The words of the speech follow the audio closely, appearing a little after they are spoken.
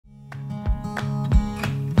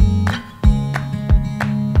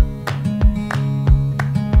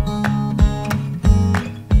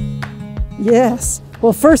Yes.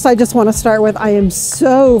 Well, first I just want to start with I am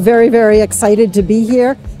so very, very excited to be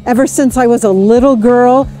here. Ever since I was a little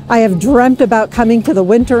girl, I have dreamt about coming to the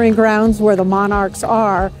wintering grounds where the monarchs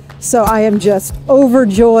are. So I am just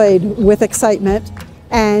overjoyed with excitement.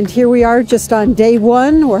 And here we are just on day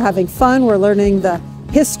one. We're having fun. We're learning the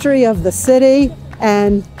history of the city.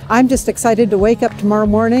 And I'm just excited to wake up tomorrow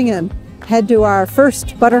morning and head to our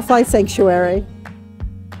first butterfly sanctuary.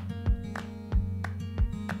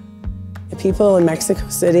 The people in Mexico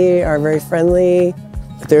City are very friendly,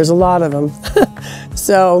 but there's a lot of them.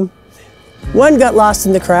 So one got lost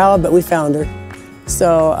in the crowd, but we found her.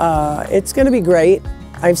 So it's going to be great.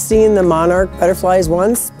 I've seen the monarch butterflies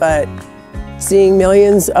once, but seeing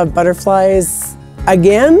millions of butterflies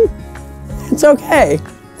again, it's okay.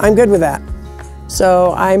 I'm good with that.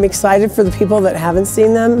 So I'm excited for the people that haven't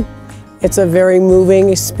seen them. It's a very moving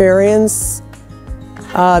experience.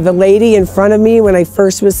 The lady in front of me, when I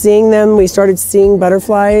first was seeing them, we started seeing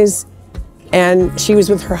butterflies, and she was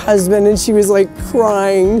with her husband and she was like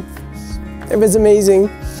crying. It was amazing.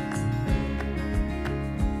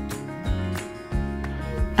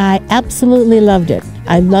 I absolutely loved it.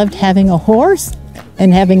 I loved having a horse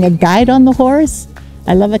and having a guide on the horse.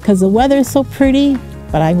 I love it because the weather is so pretty,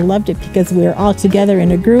 but I loved it because we were all together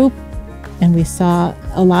in a group and we saw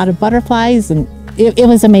a lot of butterflies, and it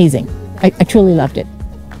was amazing. I truly loved it.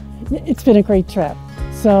 It's been a great trip.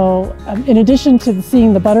 So in addition to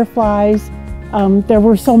seeing the butterflies, there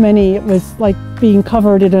were so many. It was like being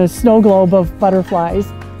covered in a snow globe of butterflies.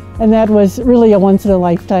 And that was really a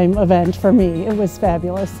once-in-a-lifetime event for me. It was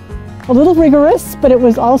fabulous. A little rigorous, but it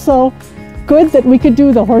was also good that we could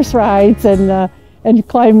do the horse rides and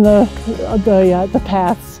climb the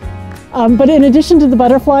paths. But in addition to the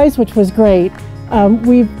butterflies, which was great,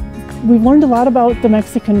 we've learned a lot about the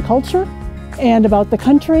Mexican culture and about the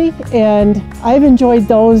country, and I've enjoyed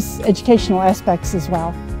those educational aspects as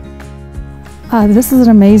well. This is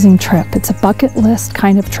an amazing trip. It's a bucket list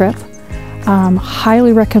kind of trip.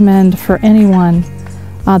 Highly recommend for anyone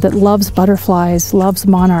that loves butterflies, loves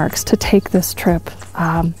monarchs, to take this trip.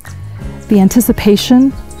 The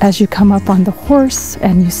anticipation as you come up on the horse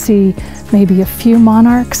and you see maybe a few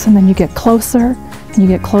monarchs, and then you get closer and you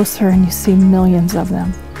get closer and you see millions of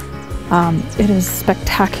them. It is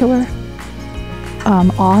spectacular.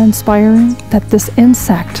 Awe-inspiring that this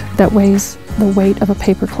insect that weighs the weight of a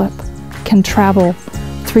paperclip can travel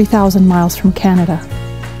 3,000 miles from Canada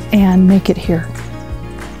and make it here.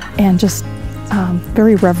 And just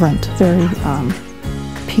very reverent, very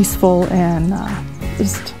peaceful, and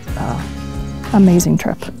just amazing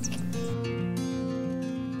trip.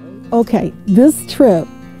 Okay, this trip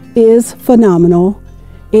is phenomenal.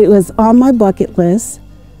 It was on my bucket list.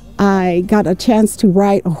 I got a chance to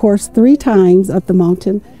ride a horse 3 times up the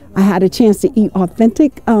mountain. I had a chance to eat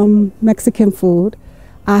authentic Mexican food.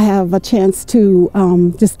 I have a chance to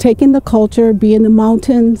just take in the culture, be in the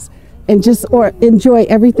mountains, and just enjoy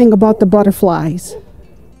everything about the butterflies.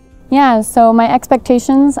 Yeah, so my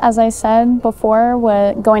expectations, as I said before,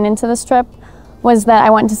 going into this trip, was that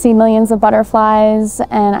I wanted to see millions of butterflies,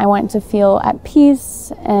 and I wanted to feel at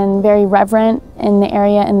peace and very reverent in the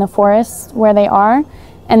area in the forest where they are.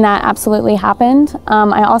 And that absolutely happened.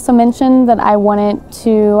 I also mentioned that I wanted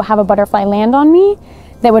to have a butterfly land on me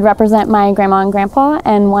that would represent my grandma and grandpa,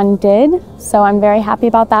 and one did. So I'm very happy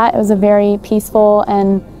about that. It was a very peaceful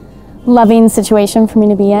and loving situation for me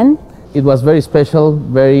to be in. It was very special,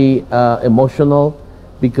 very emotional,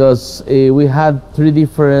 because we had 3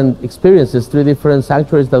 different experiences, 3 different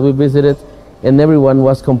sanctuaries that we visited, and everyone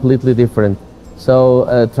was completely different.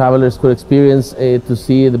 So travelers could experience to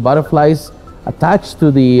see the butterflies attached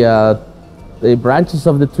to the branches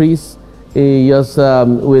of the trees, just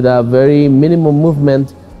with a very minimum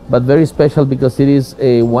movement, but very special because it is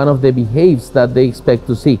one of the behaves that they expect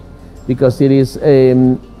to see, because it is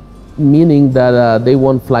meaning that they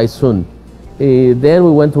won't fly soon. Then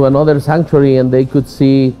we went to another sanctuary and they could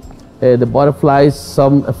see the butterflies,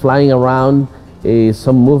 some flying around,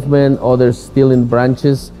 some movement, others still in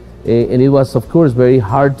branches, and it was of course very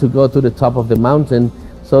hard to go to the top of the mountain.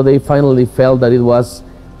 So they finally felt that it was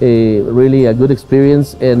really a good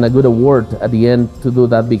experience and a good award at the end to do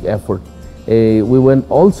that big effort. We went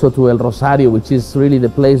also to El Rosario, which is really the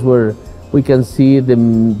place where we can see the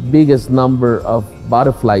biggest number of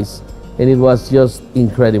butterflies, and it was just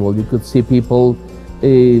incredible. You could see people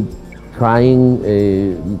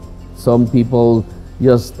crying, some people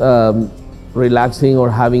just relaxing or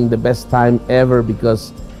having the best time ever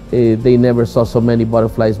because they never saw so many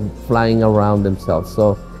butterflies flying around themselves.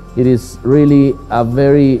 So it is really a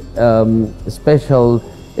very special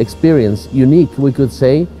experience, unique we could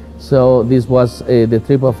say, So this was the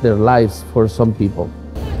trip of their lives for some people.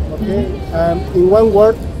 Okay, in one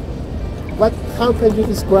word, how can you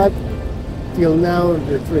describe till now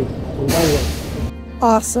the trip in one word?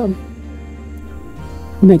 Awesome.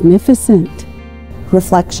 Magnificent.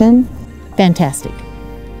 Reflection. Fantastic.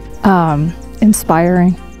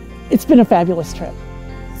 Inspiring. It's been a fabulous trip.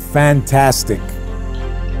 Fantastic.